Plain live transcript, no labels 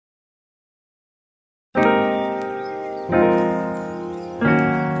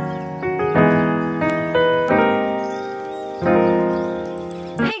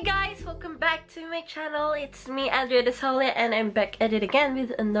Channel, it's me, Andrea Dasalla, and I'm back at it again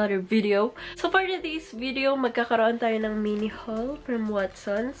with another video. So for today's video, magkakaroon tayo ng mini haul from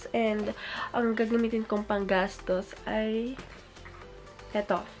Watsons, and ang gagamitin kong panggastos ay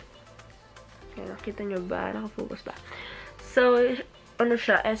eto. Ayan, nakita nyo ba? Nakafocus ba? So, ano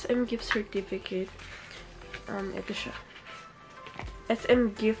siya? SM gift certificate. Ito siya.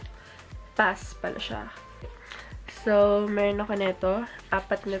 SM gift pass pala siya. So, meron ako nito.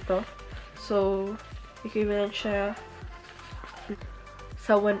 4 nito. So, equivalent siya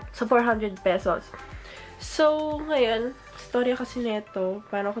sa 400 pesos. So, ngayon, storya kasi nito,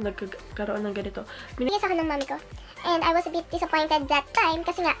 paano ako nagkaroon ng ganito. Binigay sa akin ng mami ko. And I was a bit disappointed that time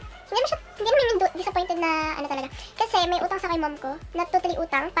kasi nga, hindi naman yung disappointed na ano talaga. Kasi may utang sa kay mom ko, na totally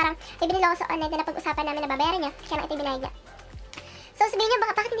utang. Parang may binili ako sa online na napag-usapan namin na babayaran niya. Kaya lang ito binayad niya. So, sabihin niya,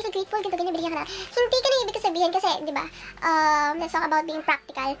 bakit hindi ka grateful? Ganito, ganyan, binigyan ka na. Hindi ka na ibig sabihin kasi, di ba, let's talk about being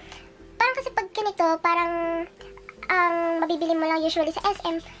practical. Parang kasi pag ganito, parang ang mabibili mo lang usually sa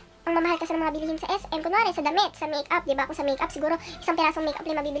SM, ang mamahal kasi ng mga bilihin sa SM, kunwari sa damit, sa makeup, diba? Kung sa makeup, siguro isang pirasong makeup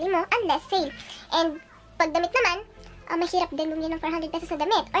lang mabibili mo, unless sale. And pag damit naman, mahirap din bumili ng 400 pesos na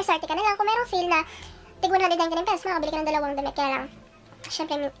damit. Or sorry ka na lang, kung merong sale na tig 199 pesos, makabili ka ng 2 damit. Kaya lang,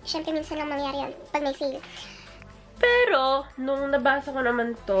 syempre minsan lang mangyari yun pag may sale. Pero, nung nabasa ko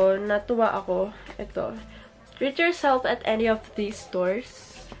naman to, natuwa ako. Ito. Treat yourself at any of these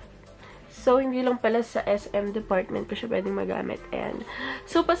stores. So, hindi lang pala sa SM department ko siya pwedeng magamit. And,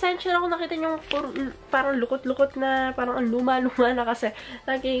 so, pasensya na kung nakita nyo parang lukot-lukot na, parang ang luma-luma na kasi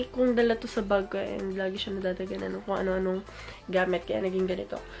lagi kong dala to sa bag ko and lagi siya nadadaganan ng kung ano-anong gamit kaya naging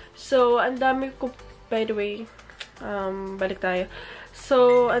ganito. So, ang dami ko, by the way, balik tayo.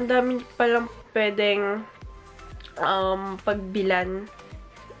 So, ang dami palang pwedeng pagbilan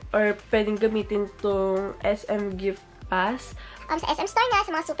or pwedeng gamitin tong SM gift pass. Sa SM Store nga,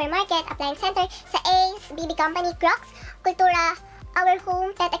 sa mga supermarket, appliance center, sa Ace, BB Company, Crocs, Kultura, Our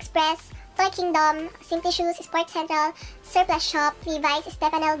Home, Pet Express, Toy Kingdom, Simply Shoes, Sports Central, Surplus Shop, Levi's,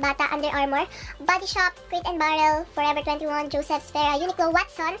 Stefanel, Bata, Under Armour, Body Shop, Crate and Barrel, Forever 21, Joseph's, Vera, Uniqlo,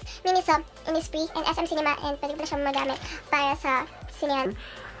 Watsons, Miniso, Innisfree, and SM Cinema, and pwede ko na siya magamit para sa sinehan.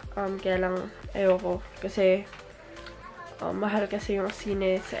 Kaya lang, ayoko, kasi mahal kasi yung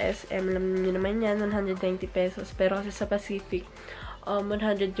sine sa SM. Alam niyo naman yan, 190 pesos. Pero kasi sa Pacific,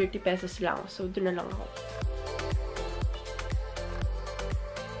 130 pesos lang. So, doon na lang ako.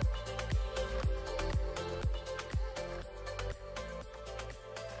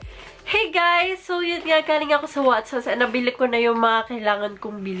 Hey guys! So, yun nga, galing ako sa Watsons and nabili ko na yung mga kailangan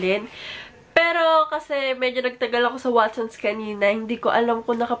kong bilhin. Pero kasi medyo nagtagal ako sa Watsons kanina, hindi ko alam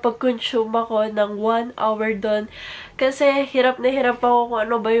kung nakapag-consume ako ng 1 hour doon. Kasi hirap na hirap ako kung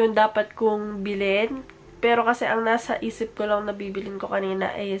ano ba yung dapat kong bilhin. Pero kasi ang nasa isip ko lang na bibilin ko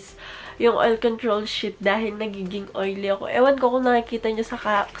kanina is yung oil control sheet dahil nagiging oily ako. Ewan ko kung nakikita nyo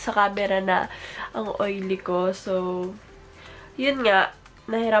sa camera na ang oily ko. So, yun nga,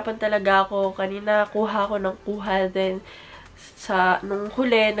 nahirapan talaga ako. Kanina kuha ko ng kuha din. Nung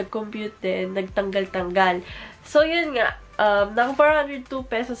huli, nag-compute din, nagtanggal-tanggal. So, yun nga, naka 402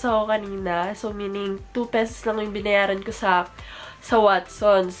 pesos ako kanina. So, meaning, 2 pesos lang yung binayaran ko sa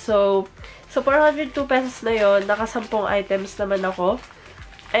Watsons. So, 402 pesos na yun, naka 10 items naman ako.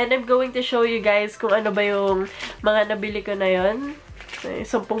 And I'm going to show you guys kung ano ba yung mga nabili ko na yun. 10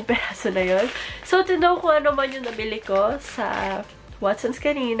 peraso na yun. So, to know kung ano man yung nabili ko sa Watsons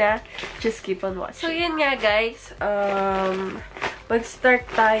kanina, just keep on watching. So, yun nga guys, mag-start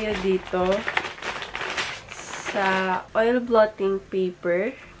tayo dito sa oil blotting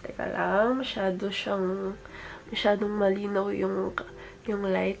paper. Teka lang, masyadong malinaw yung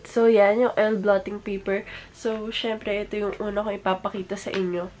light. So, yan, yung oil blotting paper. So, syempre, ito yung una kong ipapakita sa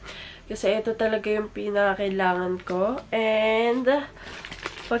inyo. Kasi ito talaga yung pinakakailangan ko. And,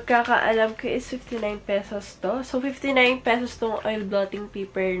 pagkakaalam ko is 59 pesos to. So, 59 pesos tong oil blotting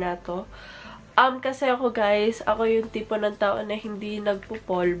paper na to. Kasi ako guys, ako yung tipo ng tao na hindi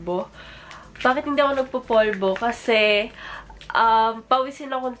nagpupolbo. Bakit hindi ako nagpupolbo? Kasi,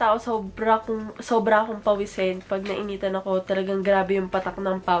 pawisin akong tao, sobra akong pawisin. Pag nainitan ako, talagang grabe yung patak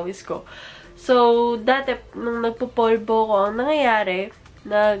ng pawis ko. So, dati, nung nagpupolbo ko, ang nangyayari,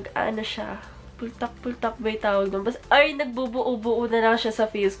 pultak-pultak ba yung tawag doon? Ay, nagbubuo-buo na lang siya sa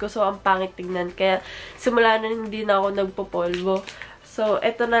face ko. So, ang pangit tignan. Kaya, simula na hindi na ako nagpopolvo. So,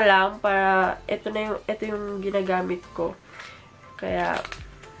 ito na lang para, ito yung ginagamit ko. Kaya,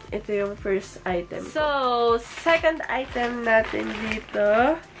 ito yung first item ko. So, second item natin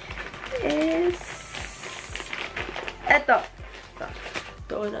dito is ito.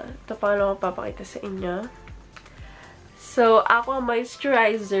 Ito pa lang ako papakita sa inyo. So, Aqua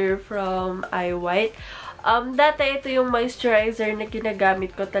Moisturizer from Eye White. Dati ito yung moisturizer na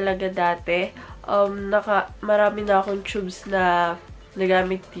ginagamit ko talaga dati. Marami na akong tubes na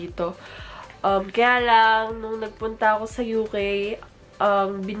nagamit dito. Kaya lang, nung nagpunta ako sa UK,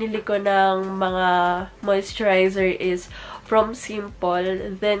 binili ko ng mga moisturizer is from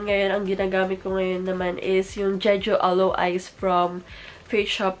Simple. Then, ngayon, ang ginagamit ko ngayon naman is yung Jeju Aloe Eyes from Face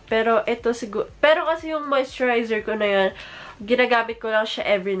Shop. Pero kasi yung moisturizer ko na yun, ginagamit ko lang siya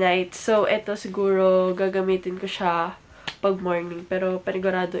every night. So, ito siguro gagamitin ko siya pag morning. Pero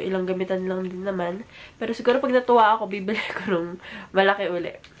panigurado, ilang gamitan lang din naman. Pero siguro pag natuwa ako, bibili ko nung malaki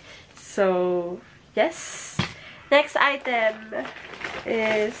uli. So, yes. Next item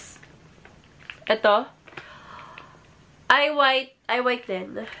is ito. Eye White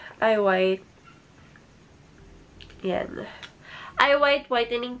din. Eye White. Yan. Eye White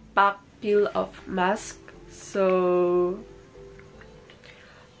Whitening Pack Peel Off Mask. So,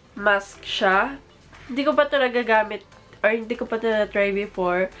 mask siya. Hindi ko pa ito nagagamit or hindi ko pa ito na-try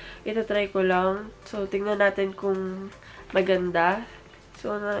before. Ito-try ko lang. So, tingnan natin kung maganda.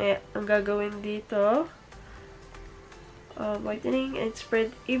 So, ang gagawin dito, whitening and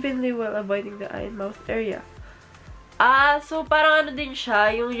spread evenly while avoiding the eye and mouth area. So, parang ano din siya,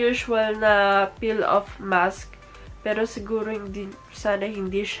 yung usual na peel-off mask. Pero siguro sana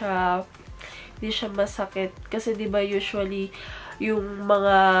hindi siya masakit. Kasi diba usually yung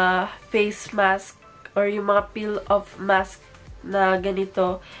mga face mask or yung mga peel-off mask na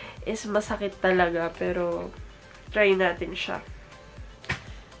ganito is masakit talaga. Pero try natin siya.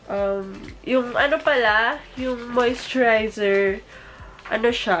 Yung ano pala, yung moisturizer,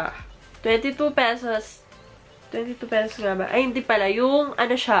 ano siya, 22 pesos. 22 pesos nga ba? Ay, hindi pala. Yung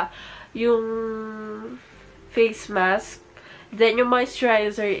ano siya, yung face mask. Then, yung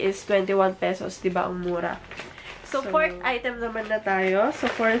moisturizer is 21 pesos. Diba? Ang mura. So, fourth item naman na tayo.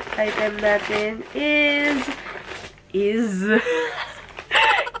 So, fourth item natin is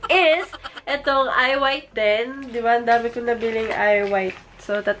itong Eye White din. Diba? Ang dami kong nabiling Eye White.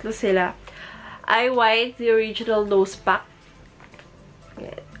 So, tatlo sila. Eye White, the original nose pack.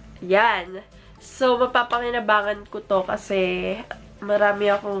 Yan. So, mapapakinabangan ko to kasi marami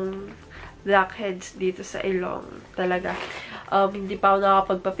akong blackheads dito sa ilong. Talaga. Hindi pa ako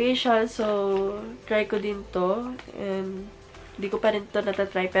nakapagpa-facial. So, try ko din to. And, hindi ko pa rin to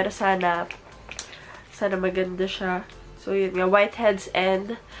natatry. Pero sana maganda siya. So, yun nga. Whiteheads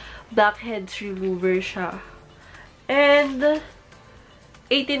and blackheads remover siya. And,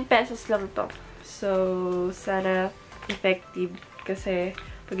 18 pesos lang to. So, sana effective. Kasi,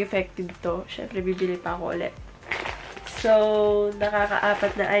 pag effective to, syempre bibili pa ako ulit. So,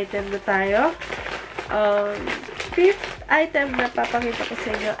 nakaka-apat na item na tayo. Fifth item na papakita ko sa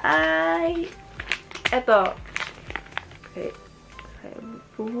inyo ay eto. Okay.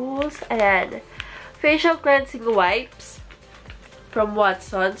 Ayan. Facial cleansing wipes from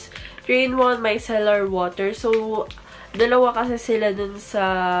Watsons. 3-in-1 micellar water. So, dalawa kasi sila dun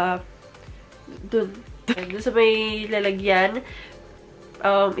sa may lalagyan.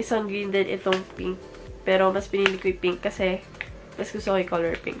 Isang green din, itong pink. Pero mas pinili ko yung pink kasi mas gusto ko yung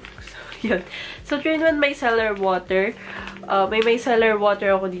color pink. So, yun. So, 3-in-1 micellar water. May micellar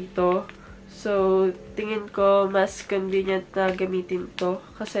water ako dito. So, tingin ko mas convenient na gamitin to.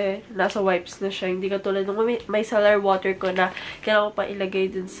 Kasi nasa wipes na siya. Hindi katulad ng micellar water ko na kailangan ko pa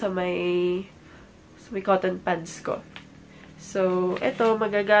ilagay dun sa may cotton pads ko. So, ito,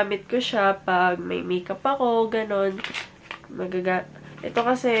 magagamit ko siya pag may makeup ako, ganon. Ito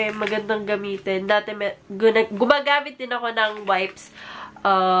kasi magandang gamitin. Dati gumagamit din ako ng wipes.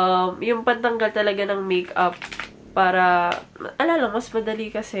 Yung pantanggal talaga ng makeup para, mas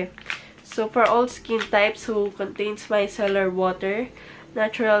madali kasi. So, for all skin types who contains micellar water,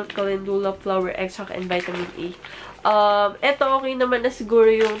 natural calendula flower extract, and vitamin A. Ito okay naman na siguro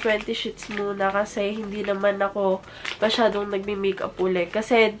yung 20 sheets muna kasi hindi naman ako masyadong nagme-makeup ulit.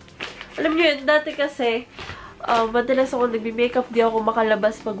 Kasi, alam nyo yun, dati kasi, madalas ako nagme-makeup, di ako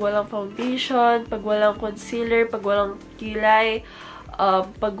makalabas pag walang foundation, pag walang concealer, pag walang kilay,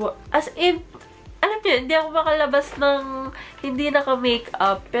 as in, alam nyo, hindi ako makalabas ng hindi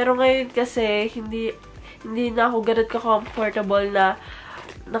naka-makeup. Pero ngayon kasi, hindi na ako ganun ka-comfortable na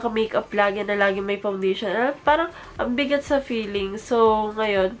naka-makeup lagi na lagi may foundation. Parang, ang bigat sa feeling. So,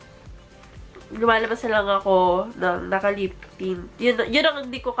 ngayon, lumalabas na lang ako ng naka-lip tint. Yun ang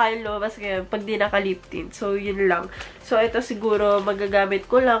hindi ko kaya lumabas ngayon pag di naka-lip tint. So, yun lang. So, ito siguro magagamit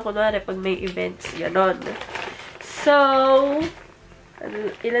ko lang kunwari pag may events. Ganon. So,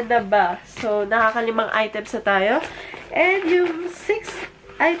 ilan na ba? So, nakakalimang items na tayo. And yung 6th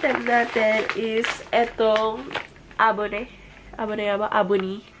item natin is etong abone. Abone nga ba?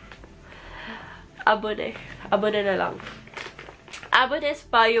 Abone. Abone. Abone na lang. Abone is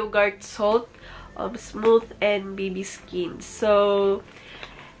yogurt salt, smooth and baby skin. So,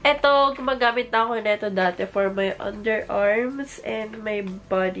 eto, gumagamit na ako nito dati for my underarms and my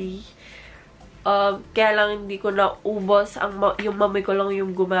body. Kaya lang hindi ko naubos. Yung mami ko lang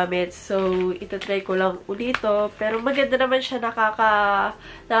yung gumamit. So, itatry ko lang ulito. Pero maganda naman siya.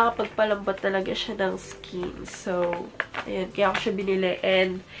 Nakakapagpalambot talaga siya ng skin. So, ayun. Kaya ako siya binili.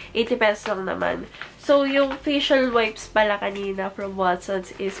 And, 80 pesos lang naman. So, yung facial wipes pala kanina from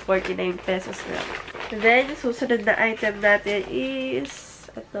Watson's is 49 pesos lang. Then, susunod na item natin is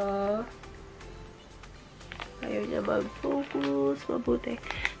ito. Ayaw niya mag-focus. Mabuti.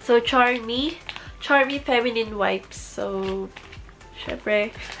 So, Charmy Feminine Wipes. So, syempre,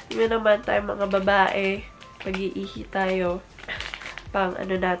 yun naman tayo mga babae. Pag-iihi tayo. Pang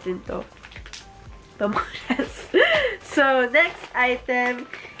ano natin to. Pamunas. So, next item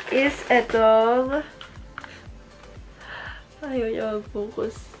is itong ayaw niya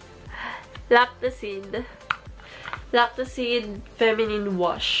mag-focus. Lactacid Feminine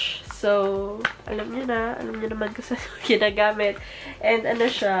Wash. So, alam niyo naman kung saan ginagamit. And ano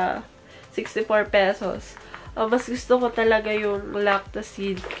siya, 64 pesos. Mas gusto ko talaga yung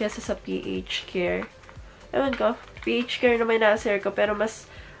Lactacid kesa sa pH Care. Ewan ko, pH Care naman na-share ko, pero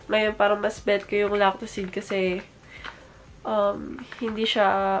ngayon parang mas bet ko yung Lactacid kasi hindi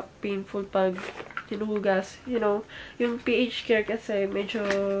siya painful pag tinuhugas. You know, yung pH Care kasi medyo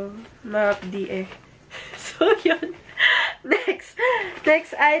mahapdi eh. So, yun. Next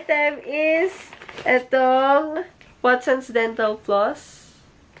item is etong Watson's Dental Floss.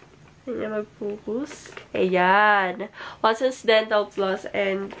 Ayan, mag-focus. Ayan. Watson's Dental Floss.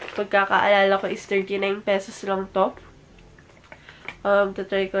 And pagkakaalala ko is 39 pesos lang to.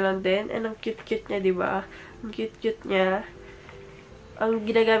 Tatry ko lang din. And ang cute-cute niya, diba? Ang cute-cute niya. Ang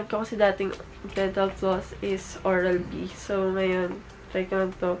ginagamit ko kasi dating dental floss is Oral-B. So, ngayon, try ko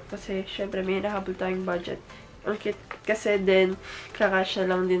lang to. Kasi, syempre, may nahabol tayong budget. Ang cute kasi din, kakasya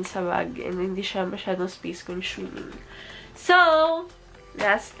lang din sa bag. And hindi siya masyadong space consuming. So,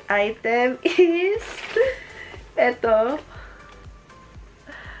 last item is eto.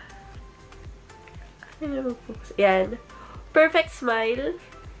 Yan. Perfect Smile.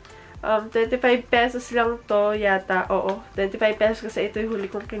 25 pesos lang to yata. Oo, 25 pesos kasi ito yung huli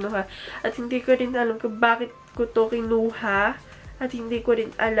kong kinuha. At hindi ko rin alam kung bakit ko to kinuha. At hindi ko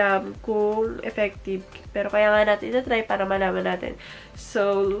rin alam kung effective. Pero kaya nga natin na-try para malaman natin.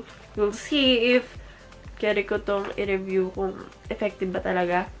 So, we'll see if carry ko tong i-review kung effective ba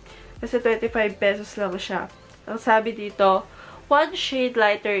talaga. Kasi 25 pesos lang siya. Ang sabi dito, 1 shade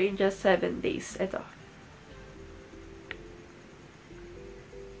lighter in just 7 days. Ito.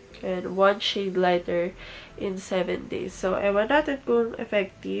 And 1 shade lighter in 7 days. So, ewan natin kung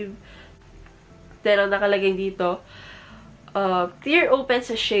effective. Then, ang nakalagay dito, clear open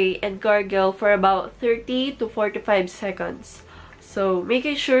sachet and gargle for about 30 to 45 seconds. So,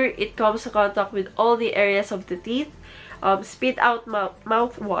 making sure it comes in contact with all the areas of the teeth. Spit out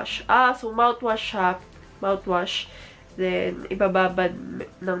mouthwash. So mouthwash siya. Mouthwash. Then, ibababad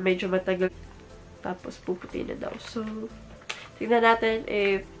ng medyo matagal. Tapos, puputi na daw. So, tingnan natin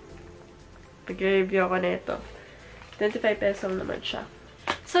if pag-review ako na ito. 25 pesos naman siya.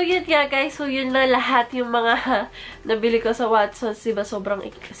 So, yun nga guys. So, yun na lahat yung mga nabili ko sa Watson's. Diba,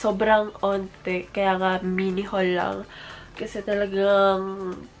 sobrang onte. Kaya nga, mini haul lang. Kasi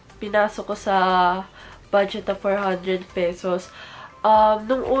talagang pinasok ko sa budget na 400 pesos.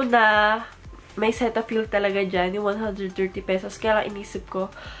 Nung una, may Cetaphil talaga dyan. Yung 130 pesos. Kaya lang inisip ko,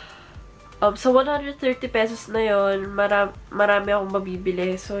 sa 130 pesos na yon marami akong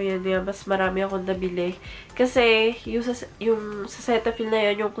mabibili. So, yan nga, mas marami akong nabili. Kasi, yung sa Cetaphil na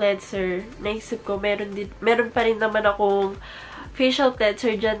yon yung cleanser, naisip ko, meron pa rin naman akong facial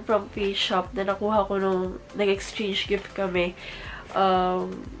cleanser dyan from Face Shop na nakuha ko nung nag-exchange gift kami.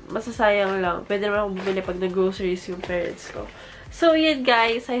 Masasayang lang. Pwede naman akong bumili pag nag-groceries yung parents ko. So, yun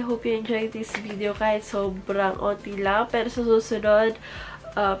guys. I hope you enjoyed this video kahit sobrang onti lang. Pero sa susunod,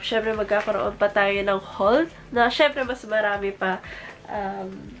 syempre magkakaroon pa tayo ng haul na syempre mas marami pa.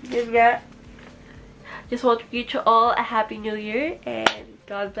 Yun nga. Just want to wish you all a Happy New Year and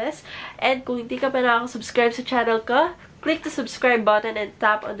God bless. And kung hindi ka pa nakaka-subscribe sa channel ko, click the subscribe button and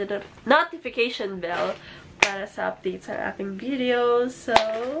tap on the notification bell para sa updates sa aking videos. So,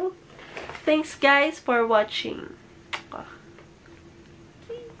 thanks guys for watching.